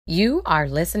You are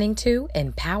listening to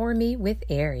Empower Me with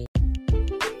Ari.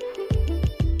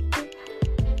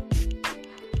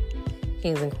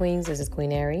 Kings and Queens, this is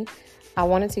Queen Ari. I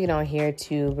wanted to get on here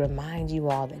to remind you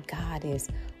all that God is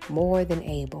more than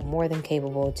able, more than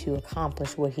capable to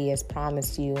accomplish what He has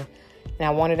promised you. And I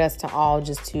wanted us to all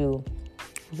just to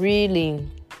really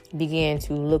begin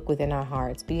to look within our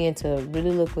hearts, begin to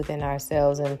really look within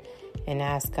ourselves and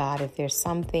ask God if there's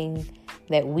something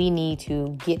that we need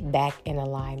to get back in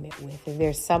alignment with, if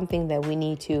there's something that we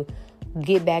need to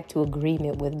get back to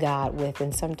agreement with God with.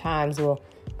 And sometimes we'll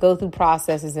go through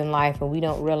processes in life and we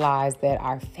don't realize that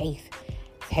our faith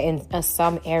in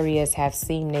some areas have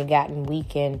seemed they've gotten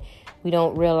weakened. We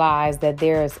don't realize that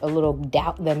there's a little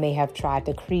doubt that may have tried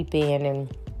to creep in,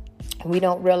 and we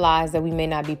don't realize that we may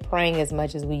not be praying as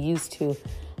much as we used to.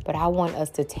 But I want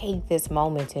us to take this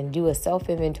moment and do a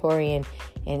self-inventory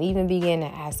and even begin to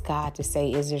ask God to say,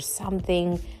 is there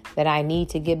something that I need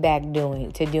to get back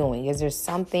doing? Is there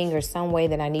something or some way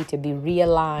that I need to be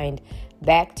realigned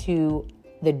back to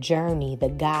the journey, the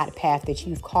God path that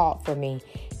you've called for me?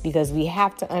 Because we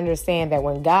have to understand that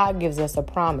when God gives us a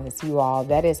promise, you all,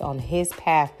 that is on His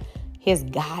path, His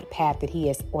God path that He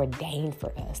has ordained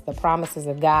for us. The promises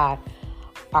of God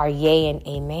are yea and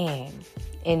amen.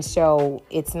 And so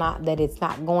it's not that it's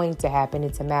not going to happen.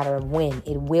 It's a matter of when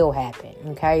it will happen.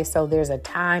 Okay. So there's a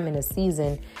time and a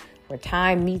season where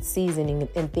time meets season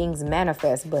and things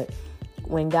manifest. But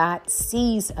when God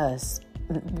sees us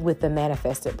with the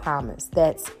manifested promise,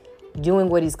 that's doing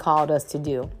what He's called us to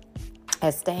do,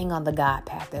 as staying on the God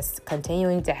path, that's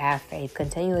continuing to have faith,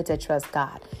 continuing to trust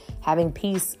God, having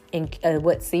peace in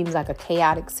what seems like a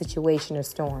chaotic situation or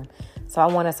storm. So I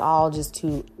want us all just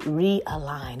to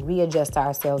realign, readjust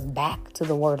ourselves back to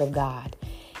the Word of God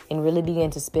and really begin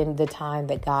to spend the time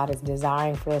that God is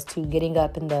desiring for us to, getting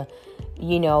up in the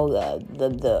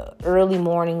early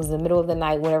mornings, the middle of the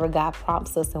night, whenever God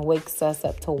prompts us and wakes us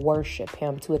up to worship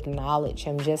Him, to acknowledge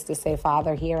Him, just to say,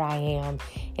 Father, here I am,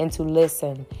 and to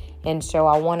listen. And so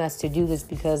I want us to do this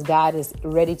because God is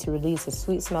ready to release a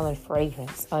sweet smelling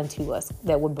fragrance unto us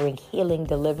that will bring healing,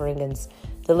 deliverance,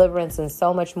 and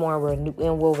so much more, and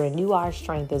will renew our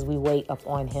strength as we wait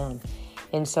upon Him.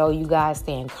 And so you guys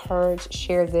stay encouraged.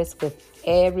 Share this with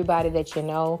everybody that you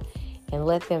know and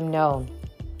let them know,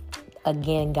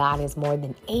 again, God is more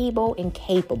than able and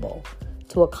capable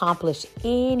to accomplish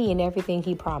any and everything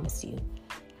He promised you.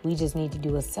 We just need to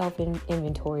do a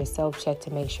self-inventory, self-check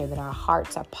to make sure that our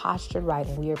hearts are postured right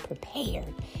and we are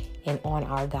prepared and on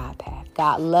our God path.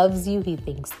 God loves you. He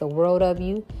thinks the world of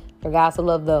you. For God so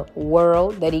loved the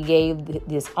world that He gave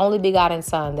this only begotten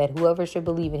Son, that whoever should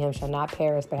believe in Him shall not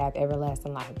perish but have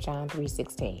everlasting life. John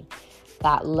 3:16.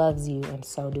 God loves you, and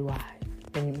so do I.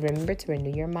 And remember to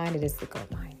renew your mind. It is the good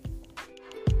mind.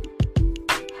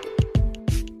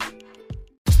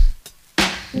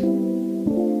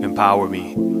 Empower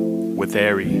Me with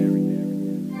Ari.